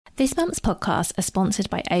This month's podcasts are sponsored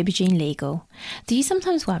by Aubergine Legal. Do you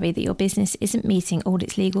sometimes worry that your business isn't meeting all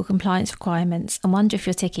its legal compliance requirements and wonder if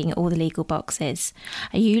you're ticking all the legal boxes?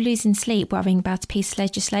 Are you losing sleep worrying about a piece of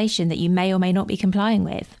legislation that you may or may not be complying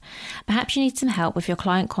with? Perhaps you need some help with your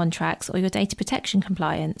client contracts or your data protection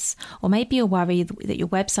compliance. Or maybe you're worried that your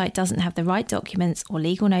website doesn't have the right documents or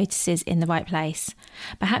legal notices in the right place.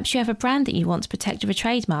 Perhaps you have a brand that you want to protect with a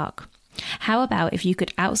trademark. How about if you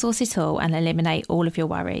could outsource it all and eliminate all of your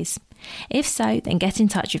worries? If so, then get in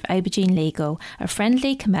touch with Aubergine Legal, a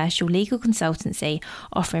friendly commercial legal consultancy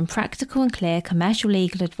offering practical and clear commercial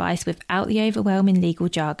legal advice without the overwhelming legal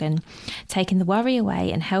jargon, taking the worry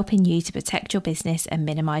away and helping you to protect your business and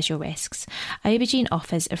minimise your risks. Aubergine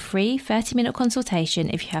offers a free 30-minute consultation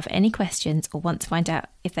if you have any questions or want to find out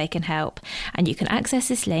if they can help, and you can access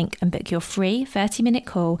this link and book your free 30-minute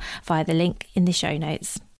call via the link in the show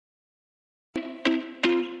notes.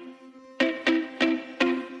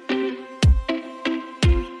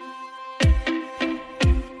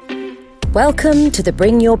 Welcome to the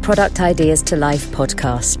Bring Your Product Ideas to Life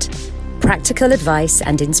podcast. Practical advice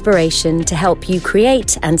and inspiration to help you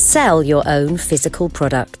create and sell your own physical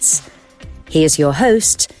products. Here's your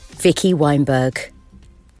host, Vicky Weinberg.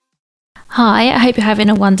 Hi, I hope you're having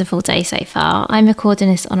a wonderful day so far. I'm recording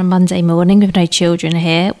this on a Monday morning with no children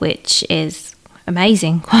here, which is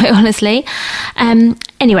amazing, quite honestly.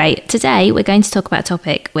 Anyway, today we're going to talk about a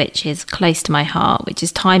topic which is close to my heart, which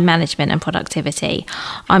is time management and productivity.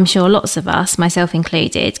 I'm sure lots of us, myself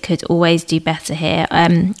included, could always do better here.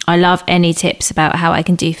 I love any tips about how I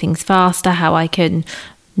can do things faster, how I can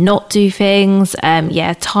not do things.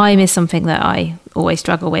 Time is something that I always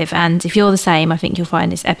struggle with, and if you're the same, I think you'll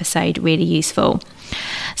find this episode really useful.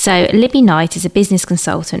 So Libby Knight is a business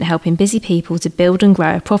consultant helping busy people to build and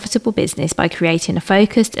grow a profitable business by creating a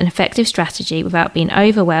focused and effective strategy without being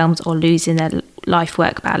overwhelmed or losing their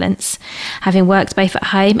life-work balance. Having worked both at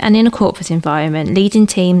home and in a corporate environment, leading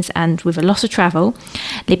teams and with a lot of travel,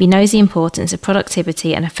 Libby knows the importance of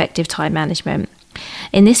productivity and effective time management.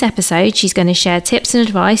 In this episode, she's going to share tips and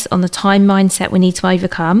advice on the time mindset we need to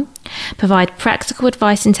overcome, provide practical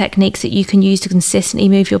advice and techniques that you can use to consistently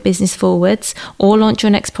move your business forwards or launch your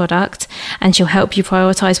next product, and she'll help you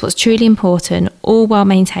prioritise what's truly important, all while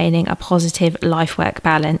maintaining a positive life-work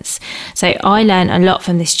balance. So I learned a lot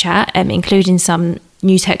from this chat, including some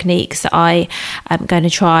new techniques that I am going to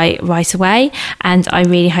try right away, and I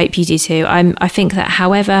really hope you do too. I think that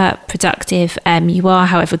however productive you are,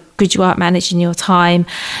 however good you are at managing your time,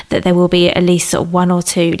 that there will be at least sort of one or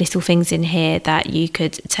two little things in here that you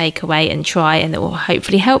could take away and try, and that will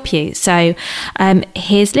hopefully help you. So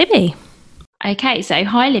here's Libby. Okay, so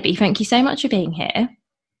hi Libby, thank you so much for being here.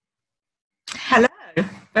 Hello,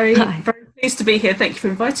 very pleased to be here. Thank you for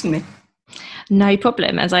inviting me. No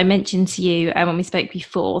problem. As I mentioned to you when we spoke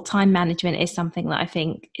before, time management is something that I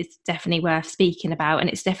think is definitely worth speaking about, and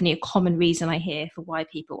it's definitely a common reason I hear for why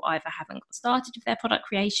people either haven't got started with their product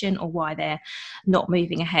creation or why they're not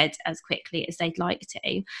moving ahead as quickly as they'd like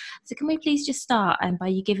to. So can we please just start by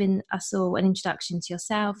you giving us all an introduction to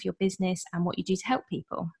yourself, your business, and what you do to help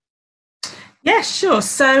people? Yeah, sure.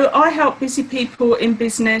 So I help busy people in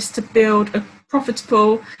business to build a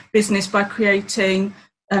profitable business by creating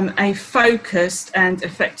a focused and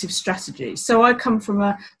effective strategy. So I come from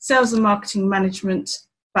a sales and marketing management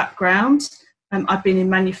background. I've been in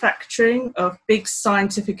manufacturing of big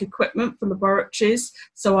scientific equipment for laboratories.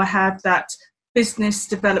 So I have that business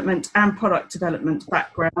development and product development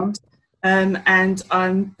background. And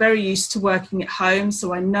I'm very used to working at home.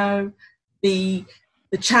 So I know the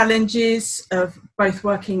challenges of both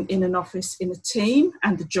working in an office in a team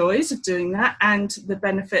and the joys of doing that, and the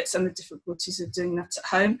benefits and the difficulties of doing that at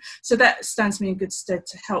home. So that stands me in good stead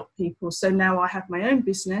to help people. So now I have my own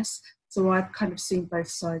business, so I've kind of seen both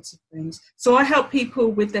sides of things. So I help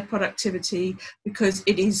people with their productivity because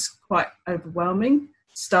it is quite overwhelming,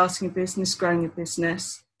 starting a business, growing a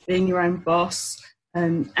business, being your own boss.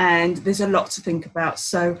 And there's a lot to think about,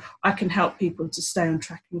 so I can help people to stay on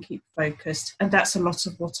track and keep focused, and that's a lot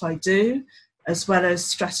of what I do. As well as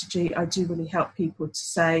strategy, I do really help people to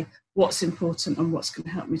say what's important and what's going to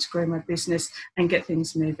help me to grow my business and get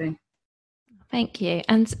things moving. Thank you.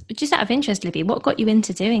 And just out of interest, Libby, what got you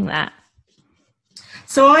into doing that?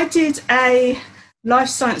 So I did a life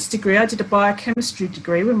science degree. I did a biochemistry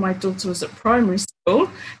degree when my daughter was at primary school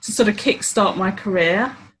to sort of kickstart my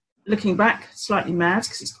career. Looking back, slightly mad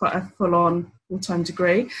because it's quite a full-on full-time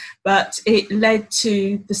degree, but it led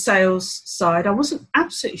to the sales side. I wasn't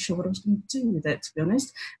absolutely sure what I was going to do with it, to be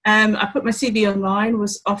honest. I put my CV online,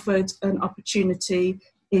 was offered an opportunity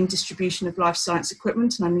in distribution of life science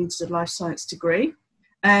equipment, and I needed a life science degree.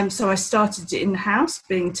 So I started in-house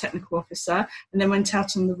being a technical officer, and then went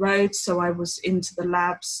out on the road. So I was into the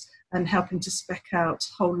labs and helping to spec out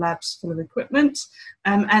whole labs full of equipment.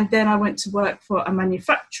 And then I went to work for a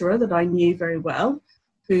manufacturer that I knew very well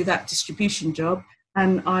through that distribution job.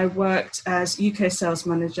 And I worked as UK sales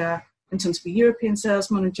manager, went on to be European sales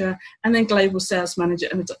manager, and then global sales manager,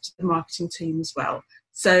 and adopted the marketing team as well.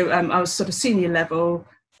 So I was sort of senior level,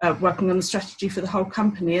 working on the strategy for the whole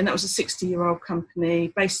company. And that was a 60-year-old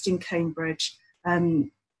company based in Cambridge,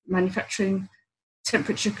 manufacturing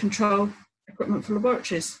temperature control equipment for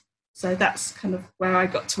laboratories. So that's kind of where I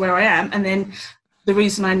got to where I am. And then the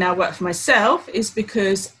reason I now work for myself is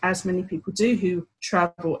because, as many people do who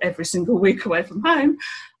travel every single week away from home,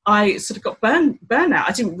 I sort of got burnout.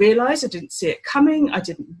 I didn't realise, I didn't see it coming. I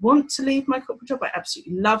didn't want to leave my corporate job. I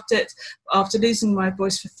absolutely loved it. After losing my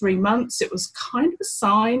voice for 3 months, it was kind of a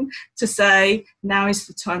sign to say, now is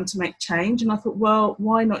the time to make change. And I thought, well,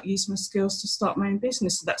 why not use my skills to start my own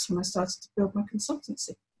business? So that's when I started to build my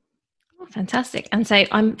consultancy. Oh, fantastic. And so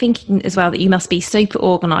I'm thinking as well that you must be super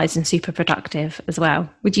organised and super productive as well.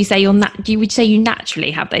 Would you say you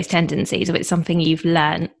naturally have those tendencies, or it's something you've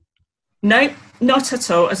learned? No, not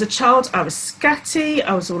at all. As a child, I was scatty.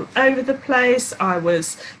 I was all over the place. I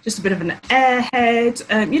was just a bit of an airhead.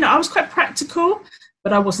 I was quite practical,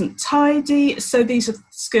 but I wasn't tidy. So these are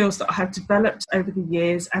skills that I have developed over the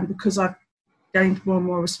years. And because I've gained more and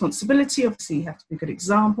more responsibility, obviously you have to be a good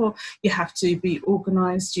example. You have to be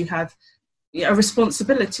organised. You have a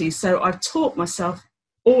responsibility. So I've taught myself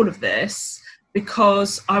all of this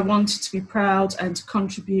because I wanted to be proud and to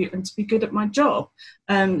contribute and to be good at my job.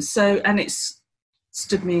 And it's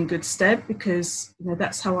stood me in good stead because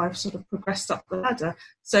that's how I've sort of progressed up the ladder.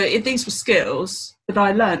 So these were skills that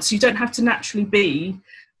I learned. So you don't have to naturally be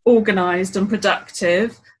organised and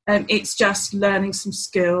productive. It's just learning some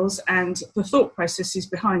skills and the thought processes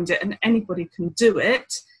behind it, and anybody can do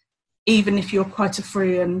it, even if you're quite a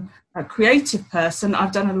free and creative person.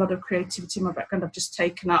 I've done a lot of creativity in my background. I've just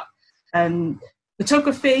taken up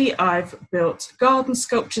photography. I've built garden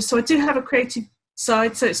sculpture. So I do have a creative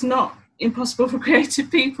side. So it's not impossible for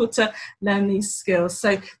creative people to learn these skills.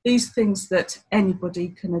 So these things that anybody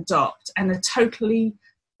can adopt and are totally,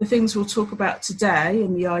 the things we'll talk about today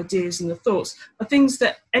and the ideas and the thoughts are things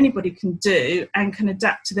that anybody can do and can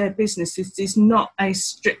adapt to their business. This is not a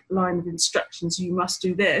strict line of instructions. You must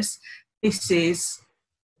do this. This is,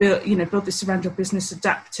 build this around your business,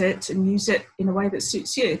 adapt it and use it in a way that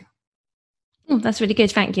suits you. Oh, that's really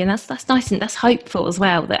good, thank you. And that's nice, and that's hopeful as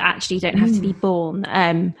well, that actually you don't have to be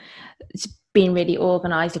born being really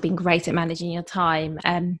organised or being great at managing your time.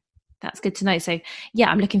 That's good to know. So yeah,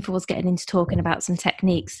 I'm looking forward to getting into talking about some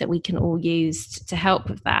techniques that we can all use to help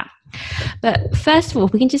with that. But first of all,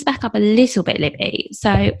 we can just back up a little bit, Libby.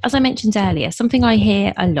 So as I mentioned earlier, something I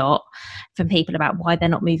hear a lot from people about why they're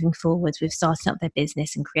not moving forwards with starting up their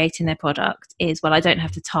business and creating their product is, well, I don't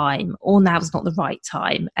have the time, or now's not the right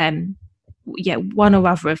time. One or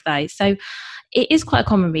other of those. So it is quite a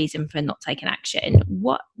common reason for not taking action.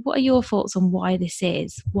 What are your thoughts on why this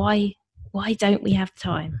is? Why don't we have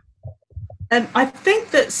time? I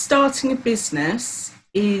think that starting a business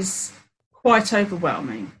is quite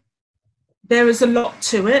overwhelming. There is a lot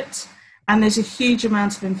to it, and there's a huge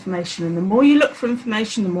amount of information. And the more you look for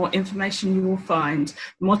information, the more information you will find.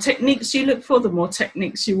 The more techniques you look for, the more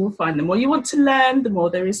techniques you will find. The more you want to learn, the more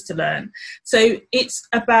there is to learn. So it's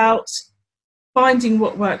about finding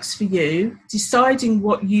what works for you, deciding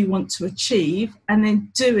what you want to achieve, and then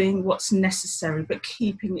doing what's necessary, but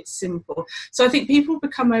keeping it simple. So I think people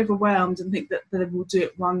become overwhelmed and think that they will do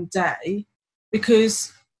it one day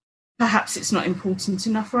because perhaps it's not important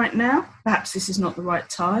enough right now. Perhaps this is not the right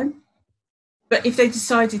time. But if they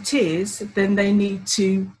decide it is, then they need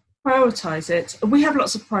to prioritise it. We have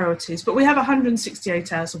lots of priorities, but we have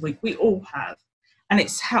 168 hours a week. We all have. And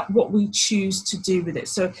it's what we choose to do with it.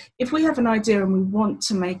 So if we have an idea and we want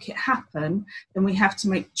to make it happen, then we have to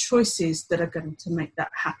make choices that are going to make that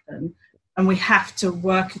happen. And we have to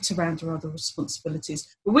work it around our other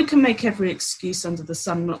responsibilities. But we can make every excuse under the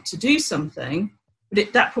sun not to do something,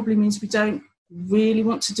 but that probably means we don't really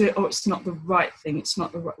want to do it, or it's not the right thing.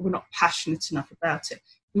 We're not passionate enough about it.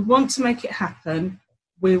 We want to make it happen.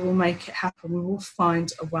 We will make it happen. We will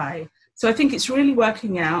find a way. So I think it's really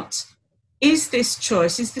working out, is this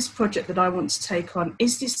choice, is this project that I want to take on,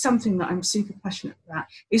 is this something that I'm super passionate about?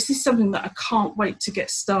 Is this something that I can't wait to get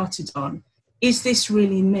started on? Is this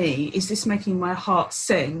really me? Is this making my heart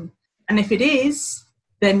sing? And if it is,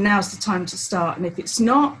 then now's the time to start. And if it's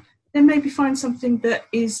not, then maybe find something that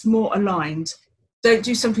is more aligned. Don't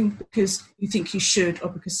do something because you think you should, or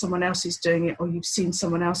because someone else is doing it, or you've seen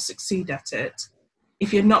someone else succeed at it.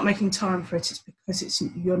 if you're not making time for it, it's because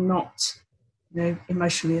you're not,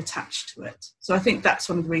 emotionally attached to it. So I think that's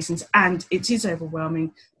one of the reasons, and it is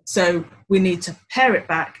overwhelming. So we need to pare it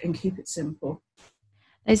back and keep it simple.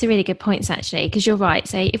 Those are really good points, actually, because you're right.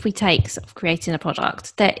 Say, if we take sort of creating a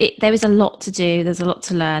product, there is a lot to do. There's a lot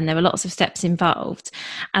to learn. There are lots of steps involved.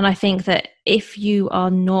 And I think that if you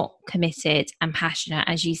are not committed and passionate,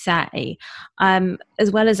 as you say,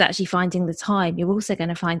 as well as actually finding the time, you're also going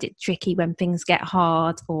to find it tricky when things get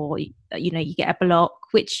hard, or, you get a block,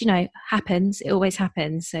 which, happens. It always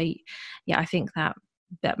happens. So, yeah, I think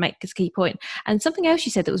that makes a key point. And something else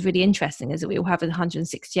you said that was really interesting is that we all have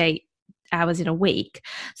 168 hours in a week.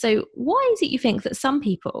 So why is it you think that some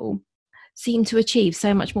people seem to achieve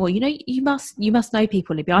so much more? You must know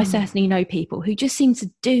people, Libby. I certainly know people who just seem to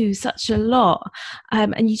do such a lot,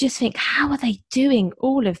 and you just think, how are they doing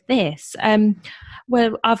all of this?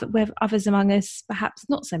 Where others among us perhaps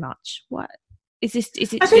not so much. What is this?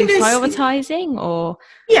 Is it prioritising, or?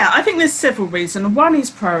 Yeah, I think there's several reasons. One is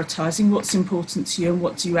prioritising what's important to you and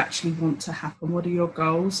what do you actually want to happen. What are your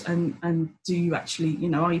goals, and do you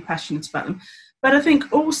actually, are you passionate about them? But I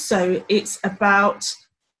think also it's about,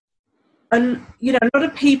 a lot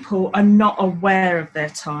of people are not aware of their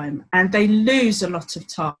time and they lose a lot of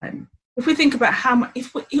time. If we think about how much,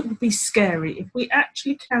 it would be scary if we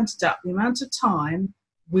actually counted up the amount of time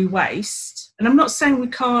we waste. And I'm not saying we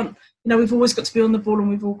can't, we've always got to be on the ball and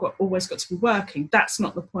we've always got to be working. That's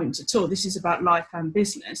not the point at all. This is about life and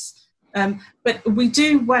business. But we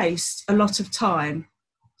do waste a lot of time.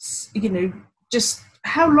 Just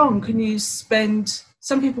how long can you spend?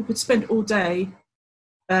 Some people could spend all day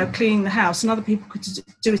cleaning the house, and other people could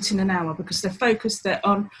do it in an hour because they're focused, they're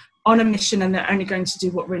on a mission, and they're only going to do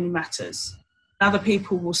what really matters. Other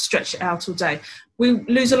people will stretch it out all day. We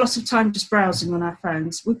lose a lot of time just browsing on our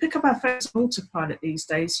phones. We pick up our phones on autopilot these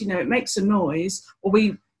days. It makes a noise, or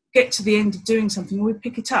we get to the end of doing something, and we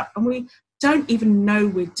pick it up, and we don't even know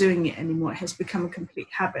we're doing it anymore. It has become a complete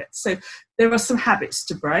habit. So there are some habits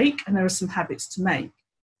to break, and there are some habits to make.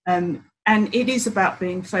 And it is about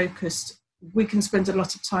being focused. We can spend a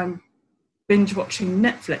lot of time binge watching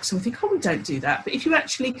Netflix and we think, we don't do that. But if you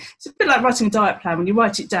actually, it's a bit like writing a diet plan. When you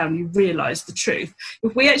write it down, you realise the truth.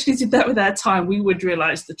 If we actually did that with our time, we would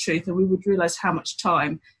realise the truth, and we would realise how much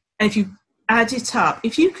time. And if you add it up,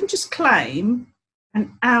 if you can just claim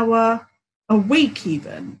an hour a week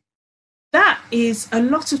even, that is a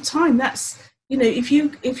lot of time. That's, if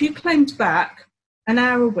you claimed back an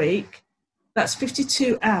hour a week, that's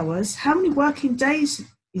 52 hours. How many working days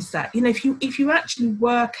is that? If you actually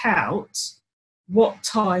work out what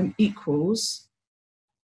time equals,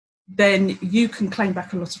 then you can claim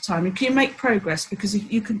back a lot of time. And can you make progress? Because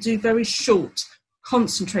if you can do very short,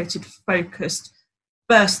 concentrated, focused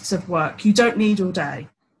bursts of work, you don't need all day.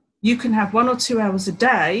 You can have 1 or 2 hours a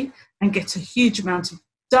day and get a huge amount of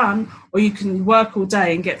done, or you can work all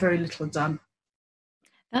day and get very little done.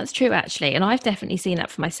 That's true, actually. And I've definitely seen that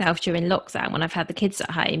for myself during lockdown when I've had the kids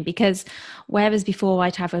at home, because whereas before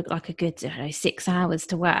I'd have a good 6 hours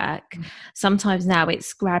to work, sometimes now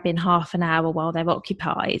it's grabbing half an hour while they're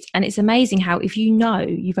occupied. And it's amazing how, if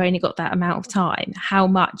you've only got that amount of time, how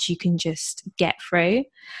much you can just get through,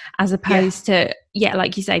 as opposed to,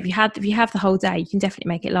 like you say, if you have the whole day, you can definitely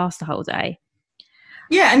make it last the whole day.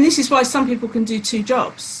 Yeah, and this is why some people can do 2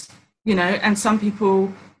 jobs, and some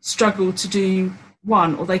people struggle to do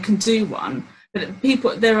one, or they can do one. But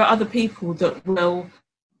there are other people that will,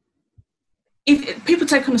 if people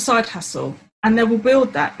take on a side hustle, and they will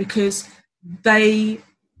build that because they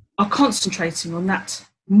are concentrating on that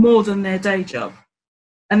more than their day job.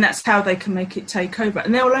 And that's how they can make it take over.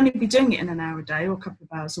 And they will only be doing it in an hour a day or a couple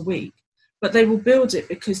of hours a week. But they will build it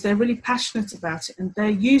because they're really passionate about it, and they're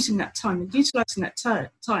using that time, they're utilising that time,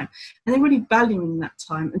 and they're really valuing that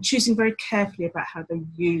time and choosing very carefully about how they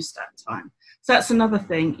use that time. So that's another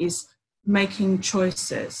thing, is making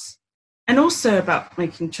choices. And also about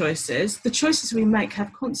making choices, the choices we make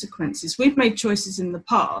have consequences. We've made choices in the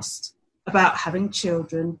past about having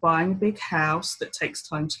children, buying a big house that takes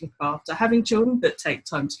time to look after, having children that take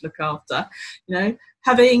time to look after,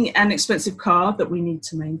 having an expensive car that we need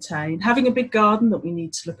to maintain, having a big garden that we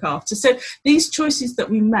need to look after. So these choices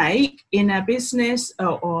that we make in our business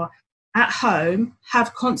or at home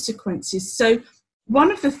have consequences. So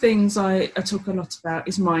one of the things I talk a lot about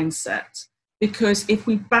is mindset, because if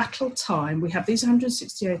we battle time, we have these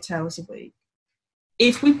 168 hours a week.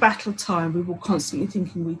 If we battle time, we will constantly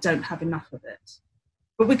thinking we don't have enough of it.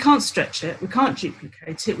 But we can't stretch it, we can't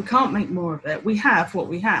duplicate it, we can't make more of it. We have what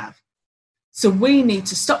we have. So we need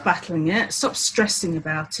to stop battling it, stop stressing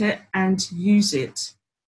about it, and use it.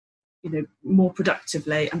 more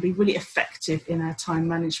productively and be really effective in our time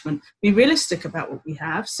management. Be realistic about what we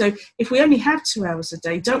have. So if we only have 2 hours a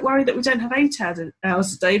day, don't worry that we don't have 8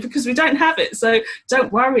 hours a day, because we don't have it. So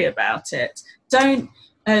don't worry about it.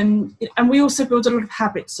 And we also build a lot of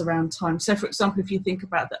habits around time. So, for example, if you think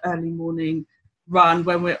about the early morning run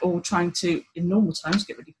when we're all trying to, in normal times,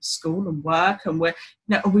 get ready for school and work, and we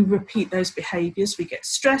repeat those behaviours. We get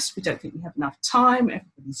stressed. We don't think we have enough time.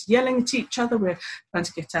 Everybody's yelling at each other. We're trying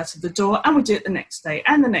to get out of the door, and we do it the next day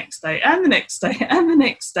and the next day and the next day and the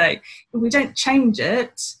next day. If we don't change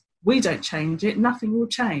it, nothing will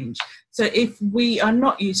change. So if we are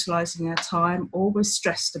not utilising our time, or we're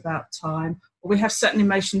stressed about time, or we have certain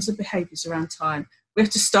emotions and behaviours around time, we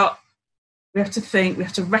have to stop, we have to think, we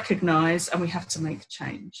have to recognise, and we have to make a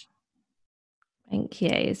change. Thank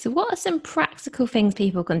you. So what are some practical things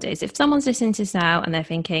people can do? So if someone's listening to this now and they're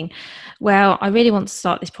thinking, well, I really want to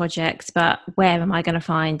start this project, but where am I going to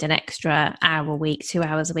find an extra hour a week, 2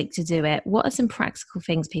 hours a week to do it? What are some practical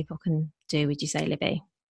things people can do, would you say, Libby?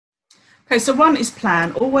 Okay, so one is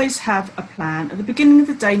plan. Always have a plan. At the beginning of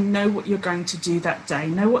the day, know what you're going to do that day.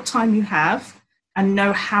 Know what time you have and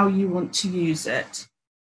know how you want to use it,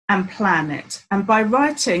 and plan it. And by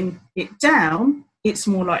writing it down, it's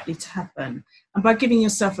more likely to happen. And by giving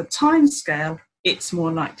yourself a time scale, it's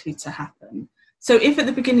more likely to happen. So if at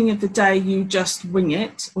the beginning of the day you just wing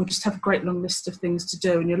it, or just have a great long list of things to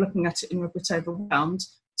do and you're looking at it and you're a bit overwhelmed,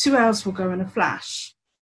 2 hours will go in a flash.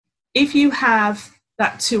 If you have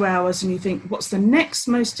that 2 hours and you think, what's the next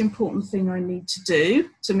most important thing I need to do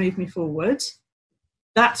to move me forward?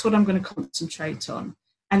 That's what I'm going to concentrate on.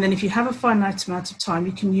 And then if you have a finite amount of time,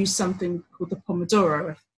 you can use something called the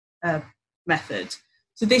Pomodoro method.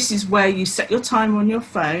 So this is where you set your timer on your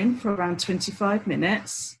phone for around 25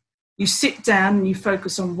 minutes. You sit down and you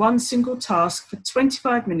focus on one single task for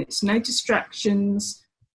 25 minutes, no distractions,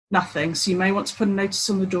 nothing. So you may want to put a notice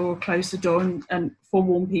on the door or close the door and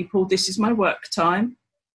forewarn people, this is my work time.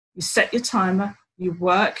 You set your timer, you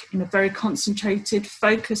work in a very concentrated,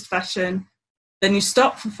 focused fashion. Then you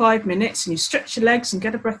stop for 5 minutes and you stretch your legs and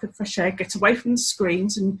get a breath of fresh air, get away from the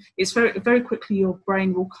screens, and it's very, very quickly your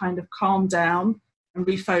brain will kind of calm down and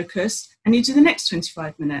refocus, and you do the next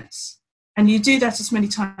 25 minutes. And you do that as many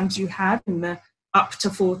times as you have, up to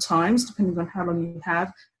 4 times, depending on how long you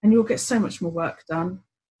have, and you'll get so much more work done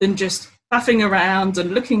than just faffing around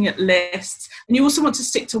and looking at lists. And you also want to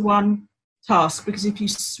stick to one task, because if you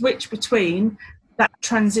switch between, that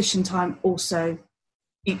transition time also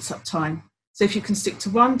eats up time. So if you can stick to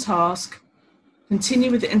one task,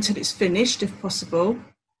 continue with it until it's finished, if possible,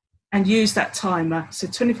 and use that timer. So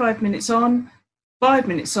 25 minutes on, 5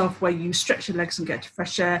 minutes off, where you stretch your legs and get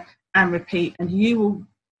fresh air, and repeat. And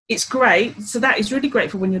it's great. So that is really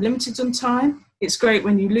great for when you're limited on time. It's great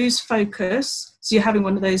when you lose focus. So you're having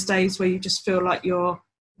one of those days where you just feel like you're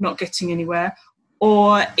not getting anywhere.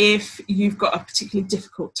 Or if you've got a particularly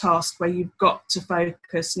difficult task where you've got to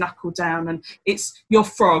focus, knuckle down, and it's your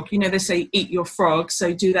frog. They say eat your frog.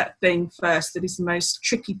 So do that thing first that is the most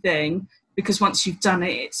tricky thing, because once you've done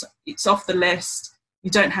it, it's off the list.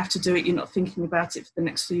 You don't have to do it. You're not thinking about it for the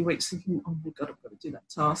next few weeks, thinking, oh my God, I've got to do that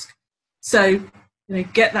task. So,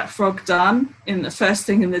 get that frog done in the first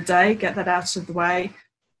thing in the day, get that out of the way.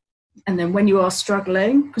 And then when you are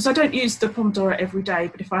struggling, because I don't use the Pomodoro every day,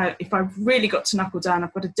 but if I've really got to knuckle down,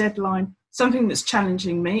 I've got a deadline, something that's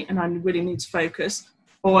challenging me and I really need to focus,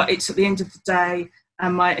 or it's at the end of the day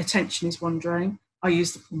and my attention is wandering, I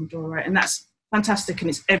use the Pomodoro, and that's fantastic, and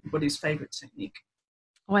it's everybody's favourite technique.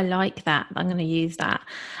 Oh, I like that. I'm going to use that.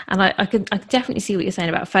 And I could definitely see what you're saying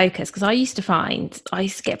about focus, because I used to find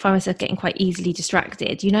myself getting quite easily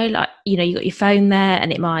distracted. You got your phone there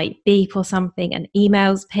and it might beep or something, and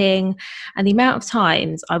emails ping. And the amount of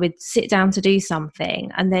times I would sit down to do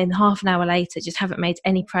something and then half an hour later just haven't made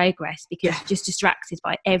any progress because you're just distracted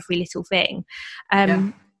by every little thing.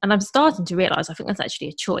 And I'm starting to realise I think that's actually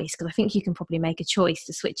a choice, because I think you can probably make a choice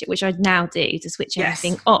to switch it, which I now do, to switch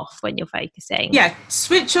everything off when you're focusing. Yeah,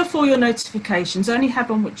 switch off all your notifications. Only have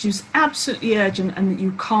one which is absolutely urgent and that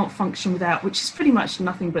you can't function without, which is pretty much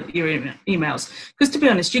nothing but your emails. Because to be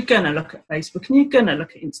honest, you're going to look at Facebook and you're going to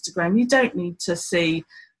look at Instagram. You don't need to see,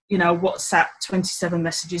 WhatsApp 27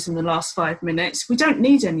 messages in the last 5 minutes. We don't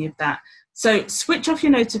need any of that. So switch off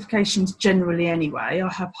your notifications generally anyway.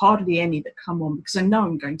 I have hardly any that come on because I know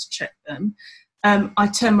I'm going to check them. I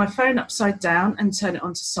turn my phone upside down and turn it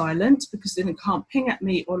onto silent, because then it can't ping at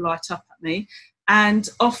me or light up at me. And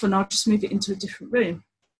often I'll just move it into a different room.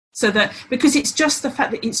 So that, because it's just the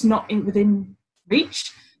fact that it's not within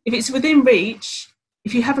reach. If it's within reach,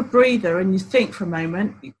 if you have a breather and you think for a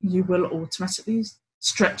moment, you will automatically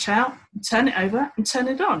stretch out, turn it over and turn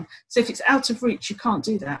it on. So if it's out of reach, you can't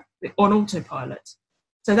do that on autopilot.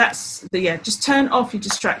 So that's just turn off your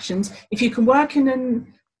distractions. If you can work in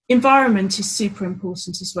an environment is super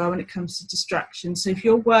important as well when it comes to distractions. So if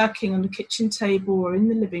you're working on the kitchen table or in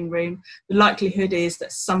the living room, the likelihood is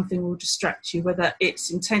that something will distract you, whether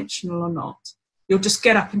it's intentional or not. You'll just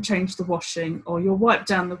get up and change the washing, or you'll wipe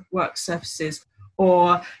down the work surfaces,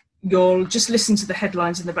 or you'll just listen to the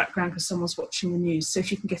headlines in the background because someone's watching the news. So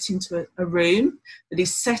if you can get into a room that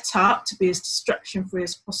is set up to be as distraction-free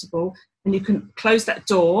as possible, and you can close that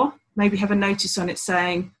door, maybe have a notice on it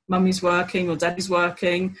saying, Mummy's working or Daddy's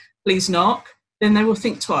working, please knock, then they will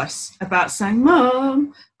think twice about saying,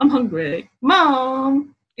 Mum, I'm hungry.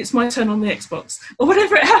 Mum, it's my turn on the Xbox. Or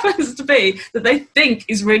whatever it happens to be that they think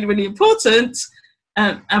is really, really important,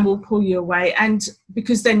 and will pull you away. And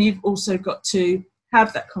because then you've also got to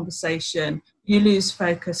have that conversation, you lose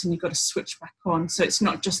focus and you've got to switch back on. So it's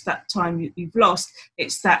not just that time you've lost,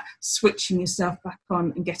 it's that switching yourself back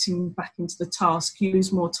on and getting back into the task. You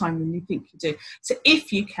lose more time than you think you do. So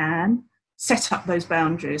if you can, set up those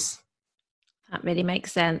boundaries. That really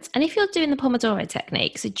makes sense. And if you're doing the Pomodoro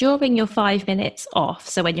technique, so during your 5 minutes off,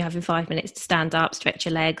 so when you're having 5 minutes to stand up, stretch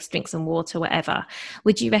your legs, drink some water, whatever,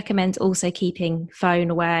 would you recommend also keeping phone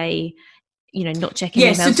away, not checking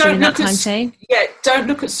emails during that time too? Yeah, don't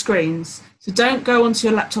look at screens. So don't go onto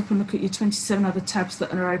your laptop and look at your 27 other tabs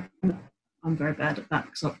that are open. I'm very bad at that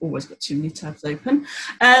because I've always got too many tabs open.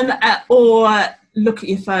 Or look at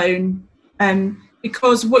your phone.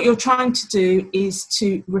 Because what you're trying to do is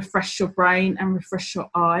to refresh your brain and refresh your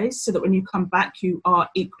eyes so that when you come back, you are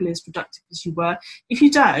equally as productive as you were. If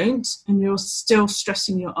you don't, and you're still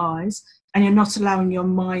stressing your eyes and you're not allowing your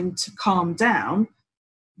mind to calm down,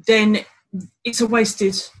 then it's a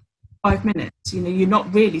wasted 5 minutes. You're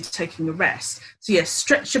not really taking a rest. So yes,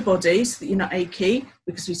 stretch your body so that you're not achy,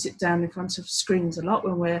 because we sit down in front of screens a lot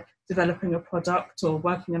when we're developing a product or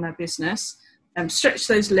working on our business. Stretch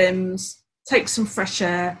those limbs, take some fresh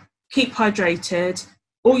air, keep hydrated.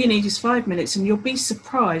 All you need is 5 minutes and you'll be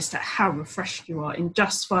surprised at how refreshed you are in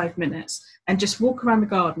just 5 minutes. And just walk around the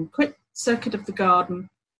garden, quick circuit of the garden,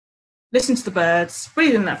 listen to the birds,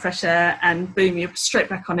 breathe in that fresh air, and boom, you're straight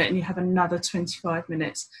back on it and you have another 25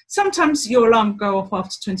 minutes. Sometimes your alarm will go off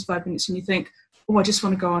after 25 minutes and you think, oh, I just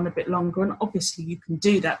want to go on a bit longer. And obviously you can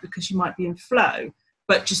do that because you might be in flow,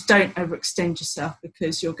 but just don't overextend yourself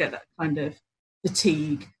because you'll get that kind of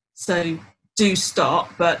fatigue. So do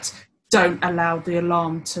stop, but don't allow the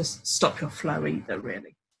alarm to stop your flow either,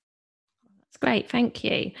 really. That's great, thank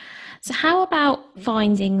you. So how about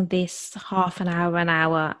finding this half an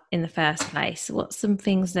hour in the first place? What's some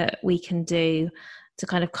things that we can do to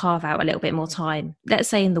kind of carve out a little bit more time? Let's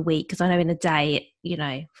say in the week, because I know in a day,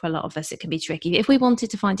 for a lot of us, it can be tricky. If we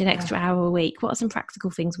wanted to find an extra hour a week, what are some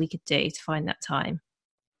practical things we could do to find that time?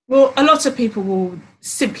 Well, a lot of people will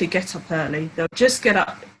simply get up early. They'll just get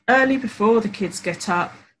up early before the kids get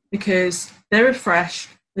up because they're refreshed.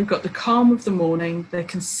 They've got the calm of the morning. They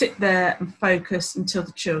can sit there and focus until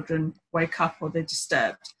the children wake up or they're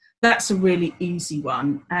disturbed. That's a really easy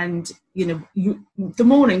one. And, the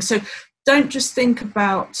morning. So don't just think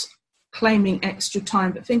about claiming extra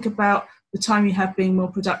time, but think about the time you have being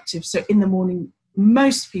more productive. So in the morning,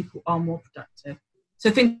 most people are more productive.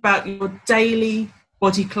 So think about your daily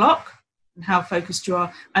body clock and how focused you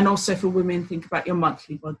are, and also for women, think about your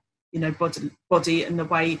monthly body and the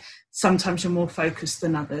way sometimes you're more focused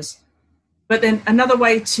than others. But then another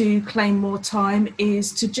way to claim more time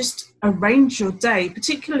is to just arrange your day,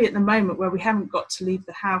 particularly at the moment where we haven't got to leave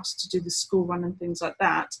the house to do the school run and things like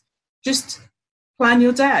that. Just plan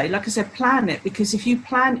your day. Like I said, plan it, because if you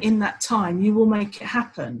plan in that time, you will make it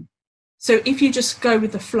happen. So if you just go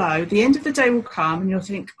with the flow, the end of the day will come and you'll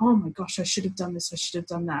think, oh my gosh, I should have done this, I should have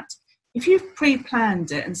done that. If you've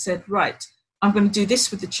pre-planned it and said, right, I'm going to do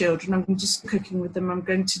this with the children, I'm going to do cooking with them, I'm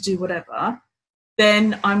going to do whatever,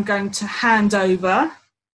 then I'm going to hand over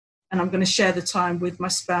and I'm going to share the time with my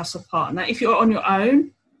spouse or partner. If you're on your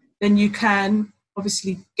own, then you can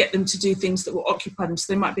obviously get them to do things that will occupy them.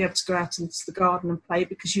 So they might be able to go out into the garden and play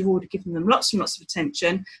because you've already given them lots and lots of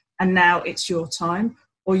attention and now it's your time.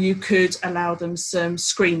 Or you could allow them some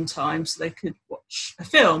screen time so they could watch a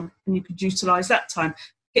film and you could utilise that time.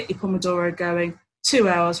 Get your Pomodoro going, 2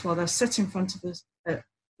 hours while they're sat in front of us,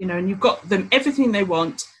 and you've got them everything they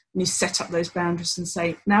want, and you set up those boundaries and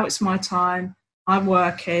say, now it's my time, I'm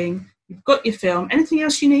working, you've got your film, anything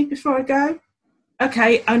else you need before I go?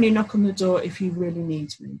 Okay, only knock on the door if you really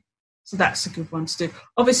need me. So that's a good one to do.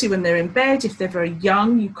 Obviously, when they're in bed, if they're very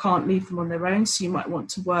young, you can't leave them on their own, so you might want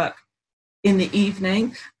to work in the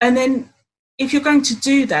evening. And then if you're going to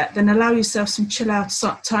do that, then allow yourself some chill out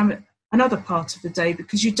time at another part of the day,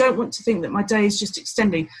 because you don't want to think that my day is just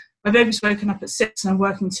extending. My baby's woken up at 6 and I'm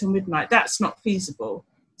working till midnight. That's not feasible.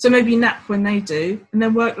 So maybe nap when they do and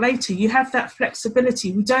then work later. You have that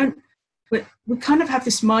flexibility. We kind of have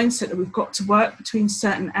this mindset that we've got to work between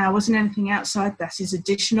certain hours, and anything outside that is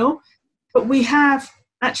additional. But we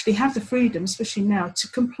actually have the freedom, especially now, to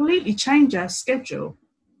completely change our schedule.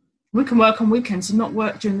 We can work on weekends and not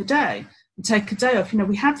work during the day and take a day off.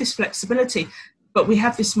 We have this flexibility, but we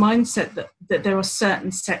have this mindset that there are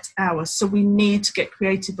certain set hours. So we need to get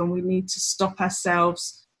creative, and we need to stop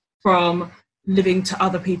ourselves from living to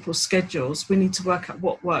other people's schedules. We need to work out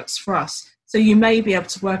what works for us. So you may be able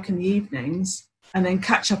to work in the evenings and then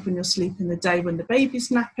catch up on your sleep in the day when the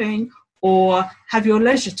baby's napping, or have your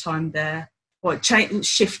leisure time there, or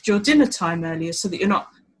shift your dinner time earlier so that you're not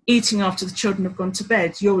eating after the children have gone to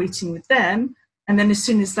bed. You're eating with them, and then as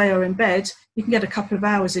soon as they are in bed, you can get a couple of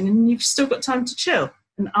hours in and you've still got time to chill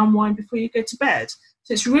and unwind before you go to bed.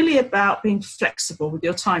 So it's really about being flexible with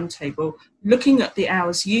your timetable, looking at the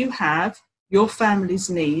hours you have, your family's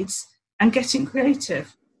needs, and getting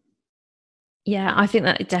creative. Yeah, I think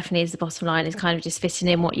that definitely is the bottom line, is kind of just fitting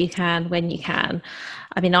in what you can when you can.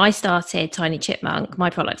 I mean, I started Tiny Chipmunk,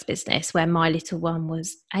 my products business, when my little one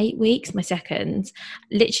was 8 weeks, my second,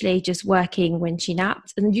 literally just working when she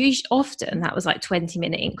napped. And often that was like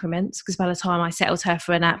 20-minute increments, because by the time I settled her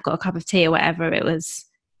for a nap, got a cup of tea or whatever, it was,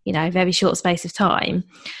 a very short space of time.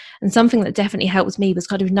 And something that definitely helped me was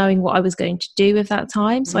kind of knowing what I was going to do with that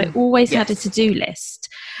time. So I always had a to-do list.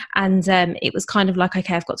 And it was kind of like,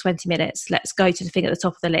 okay, I've got 20 minutes. Let's go to the thing at the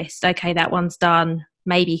top of the list. Okay, that one's done.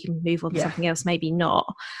 Maybe you can move on to something else, maybe not.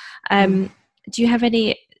 Do you have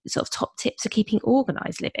any sort of top tips for keeping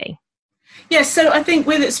organised living? Yes, so I think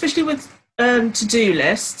especially with to-do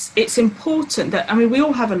lists, it's important that, we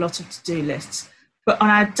all have a lot of to-do lists. But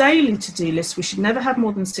on our daily to-do list, we should never have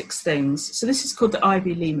more than 6 things. So this is called the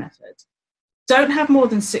Ivy Lee method. Don't have more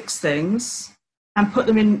than 6 things and put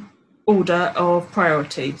them in order of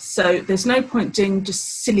priority. So there's no point doing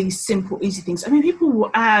just silly, simple, easy things. People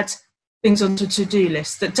will add things onto a to-do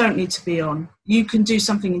list that don't need to be on. You can do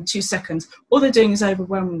something in 2 seconds. All they're doing is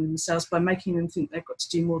overwhelming themselves by making them think they've got to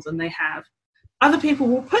do more than they have. Other people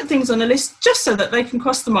will put things on a list just so that they can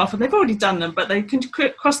cross them off, and they've already done them, but they can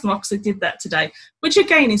cross them off because they did that today, which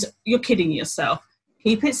again is, you're kidding yourself.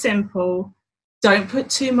 Keep it simple. Don't put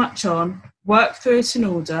too much on. Work through it in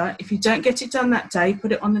order. If you don't get it done that day,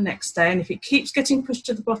 put it on the next day. And if it keeps getting pushed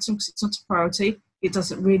to the bottom because it's not a priority, it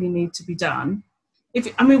doesn't really need to be done.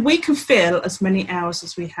 We can fill as many hours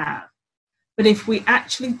as we have, but if we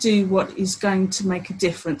actually do what is going to make a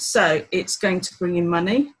difference, so it's going to bring in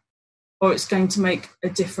money, or it's going to make a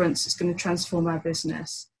difference, it's going to transform our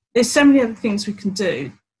business. There's so many other things we can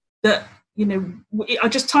do that, are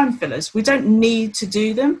just time fillers. We don't need to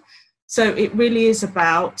do them. So it really is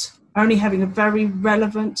about only having a very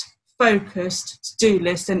relevant, focused to-do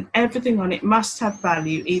list, and everything on it must have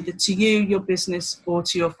value either to you, your business, or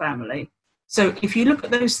to your family. So if you look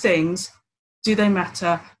at those things, do they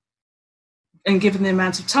matter? And given the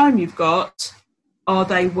amount of time you've got, are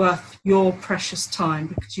they worth your precious time?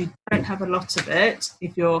 Because you don't have a lot of it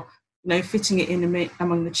if you're fitting it in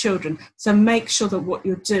among the children. So make sure that what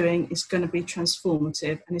you're doing is going to be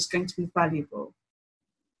transformative and it's going to be valuable.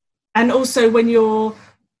 And also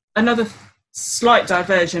another slight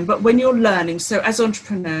diversion, but when you're learning, so as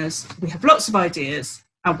entrepreneurs, we have lots of ideas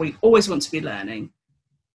and we always want to be learning.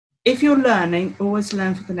 If you're learning, always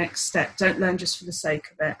learn for the next step. Don't learn just for the sake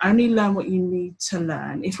of it. Only learn what you need to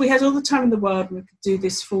learn. If we had all the time in the world and we could do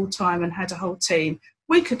this full time and had a whole team,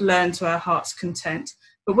 we could learn to our heart's content.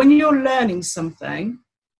 But when you're learning something,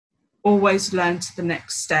 always learn to the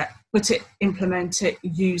next step. Put it, implement it,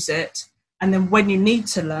 use it. And then when you need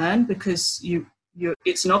to learn, because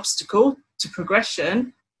it's an obstacle to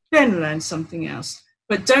progression, then learn something else.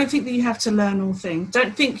 But don't think that you have to learn all things.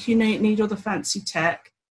 Don't think you need all the fancy tech.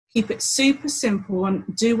 Keep it super simple and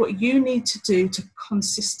do what you need to do to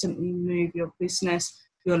consistently move your business,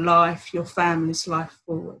 your life, your family's life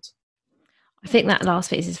forward. I think that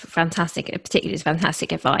last bit is fantastic, particularly is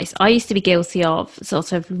fantastic advice. I used to be guilty of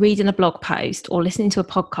sort of reading a blog post or listening to a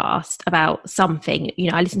podcast about something.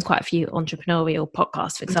 I listen to quite a few entrepreneurial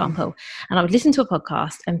podcasts, for example, and I would listen to a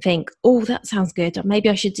podcast and think, oh, that sounds good. Maybe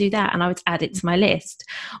I should do that. And I would add it to my list.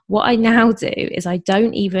 What I now do is I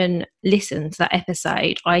don't even listen to that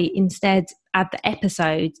episode. I instead add the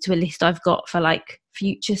episode to a list I've got for like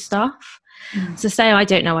future stuff. So say I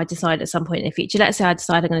don't know, I decide at some point in the future, let's say I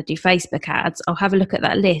decide I'm going to do Facebook ads, I'll have a look at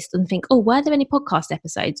that list and think, oh, were there any podcast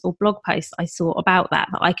episodes or blog posts I saw about that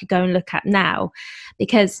I could go and look at now?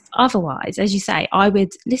 Because otherwise, as you say, I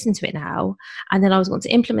would listen to it now and then I was going to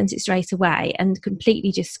implement it straight away and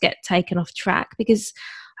completely just get taken off track. Because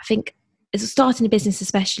I think as starting a business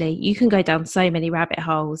especially, you can go down so many rabbit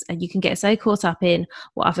holes and you can get so caught up in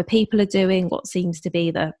what other people are doing, what seems to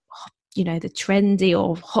be the trendy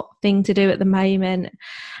or hot thing to do at the moment.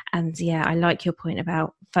 And yeah, I like your point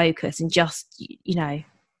about focus and just,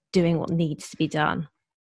 doing what needs to be done.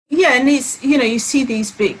 Yeah, and it's, you see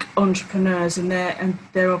these big entrepreneurs and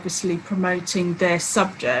they're obviously promoting their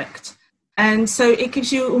subject. And so it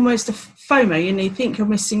gives you almost a FOMO, you think you're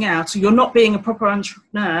missing out or you're not being a proper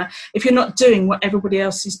entrepreneur if you're not doing what everybody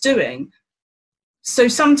else is doing. So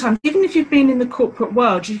sometimes, even if you've been in the corporate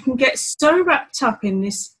world, you can get so wrapped up in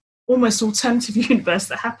this almost alternative universe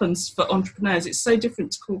that happens for entrepreneurs. It's so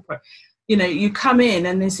different to corporate. You come in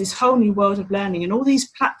and there's this whole new world of learning and all these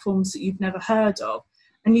platforms that you've never heard of.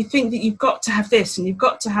 And you think that you've got to have this and you've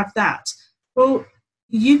got to have that. Well,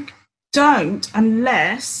 you don't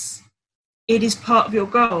unless it is part of your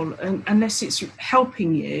goal and unless it's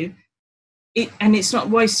helping you. And it's not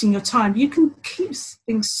wasting your time. You can keep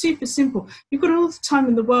things super simple. You've got all the time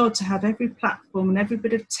in the world to have every platform and every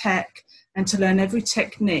bit of tech and to learn every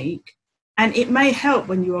technique. And it may help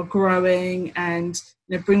when you are growing and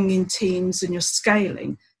bringing in teams and you're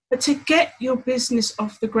scaling. But to get your business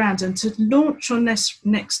off the ground and to launch your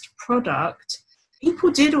next product,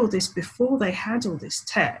 people did all this before they had all this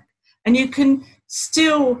tech. And you can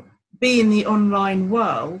still be in the online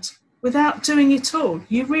world without doing it all.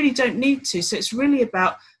 You really don't need to. So it's really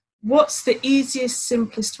about what's the easiest,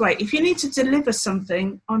 simplest way. If you need to deliver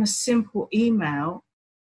something on a simple email,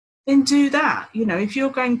 then do that. If you're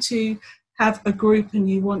going to have a group and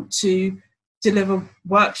you want to deliver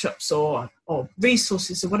workshops or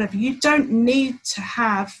resources or whatever, you don't need to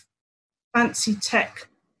have fancy tech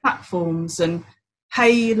platforms and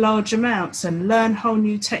pay large amounts and learn whole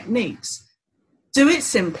new techniques. Do it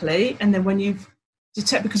simply, and then when you've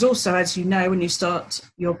detect, because also, as you know, when you start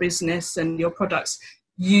your business and your products,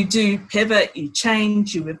 you do pivot, you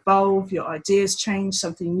change, you evolve, your ideas change,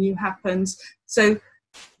 something new happens. So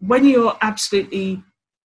when you're absolutely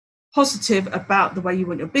positive about the way you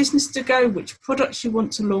want your business to go, which products you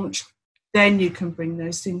want to launch, then you can bring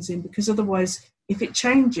those things in, because otherwise, if it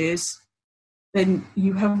changes, then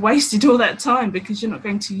you have wasted all that time because you're not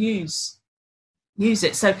going to use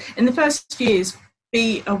it. So in the first few years,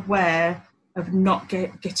 be aware of not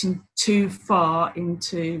getting too far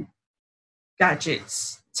into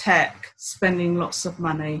gadgets, tech, spending lots of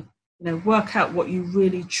money. Work out what you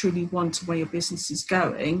really truly want and where your business is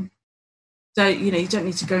going. So, you don't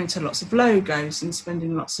need to go into lots of logos and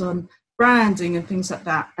spending lots on branding and things like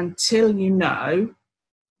that until you know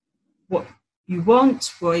what you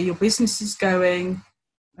want, where your business is going.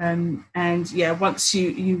 Once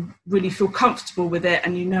you really feel comfortable with it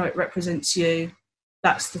and you know it represents you,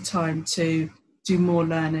 that's the time to do more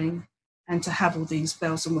learning and to have all these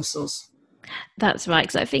bells and whistles. That's right.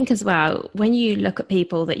 Because I think as well, when you look at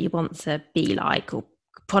people that you want to be like, or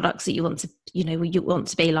products that you want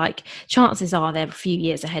to be like, chances are they're a few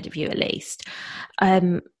years ahead of you at least.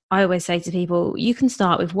 I always say to people, you can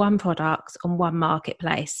start with one product on one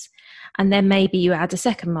marketplace, and then maybe you add a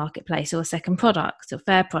second marketplace or a second product or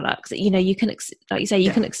third products. You can, like you say,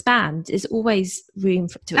 you can expand. There's always room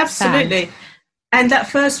to expand. Absolutely. And that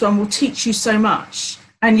first one will teach you so much,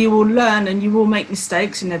 and you will learn and you will make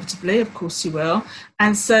mistakes inevitably. Of course you will.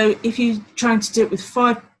 And so if you're trying to do it with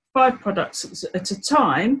five products at a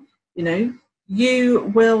time,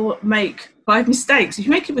 you will make 5 mistakes. If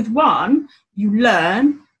you make it with one, you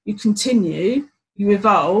learn, you continue, you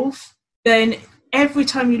evolve, then every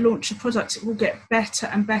time you launch a product, it will get better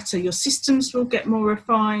and better. Your systems will get more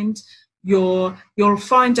refined. You'll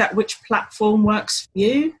find out which platform works for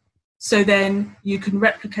you. So then you can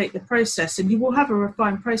replicate the process and you will have a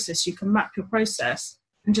refined process. You can map your process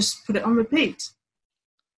and just put it on repeat.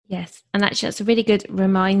 Yes. And actually, that's a really good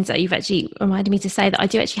reminder. You've actually reminded me to say that I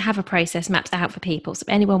do actually have a process mapped out for people. So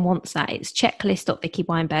if anyone wants that, it's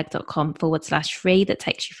checklist.vickyweinberg.com/free that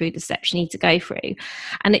takes you through the steps you need to go through.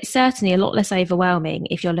 And it's certainly a lot less overwhelming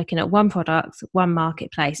if you're looking at one product, one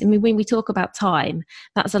marketplace. I mean, when we talk about time,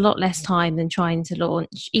 that's a lot less time than trying to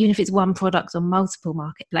launch, even if it's one product on multiple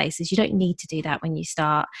marketplaces. You don't need to do that when you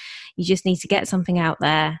start. You just need to get something out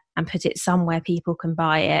there and put it somewhere people can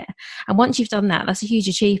buy it. And once you've done that, that's a huge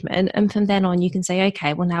achievement. And from then on, you can say,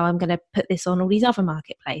 okay, well, now I'm going to put this on all these other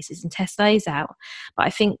marketplaces and test those out. But I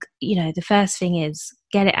think, the first thing is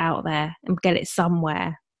get it out there and get it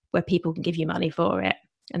somewhere where people can give you money for it.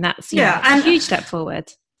 And that's, yeah, it's a huge step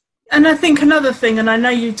forward. And I think another thing, and I know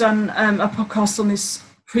you've done a podcast on this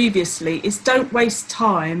previously, is don't waste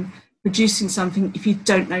time producing something if you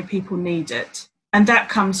don't know people need it. And that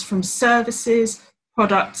comes from services,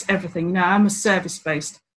 products, everything. I'm a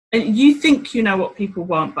service-based. And you think you know what people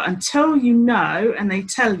want, but until you know and they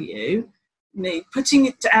tell you, putting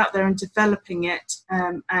it out there and developing it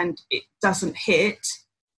and it doesn't hit,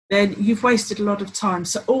 then you've wasted a lot of time.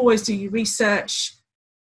 So always do your research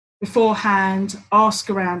beforehand, ask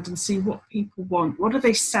around and see what people want. What are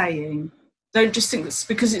they saying? Don't just think that's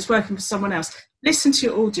because it's working for someone else. Listen to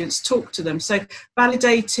your audience, talk to them. So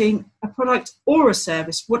validating a product or a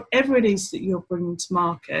service, whatever it is that you're bringing to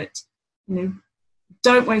market,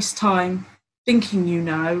 don't waste time thinking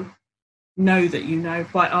know that you know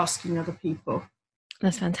by asking other people.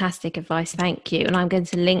 That's fantastic advice. Thank you. And I'm going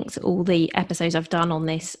to link to all the episodes I've done on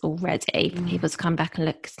this already for people to come back and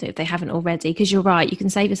look if they haven't already, because you're right. You can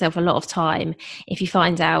save yourself a lot of time if you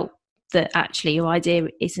find out that actually your idea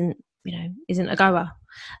isn't a goer.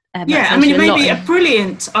 Yeah, I mean, it may be a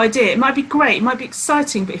brilliant idea. It might be great. It might be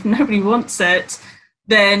exciting. But if nobody wants it,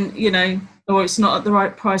 then, or it's not at the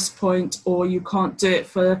right price point, or you can't do it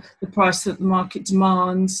for the price that the market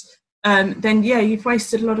demands, then, you've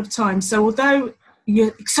wasted a lot of time. So although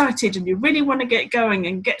you're excited and you really want to get going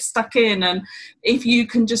and get stuck in, and if you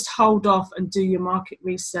can just hold off and do your market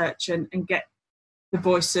research and get the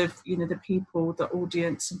voice of, the people, the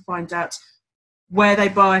audience, and find out where they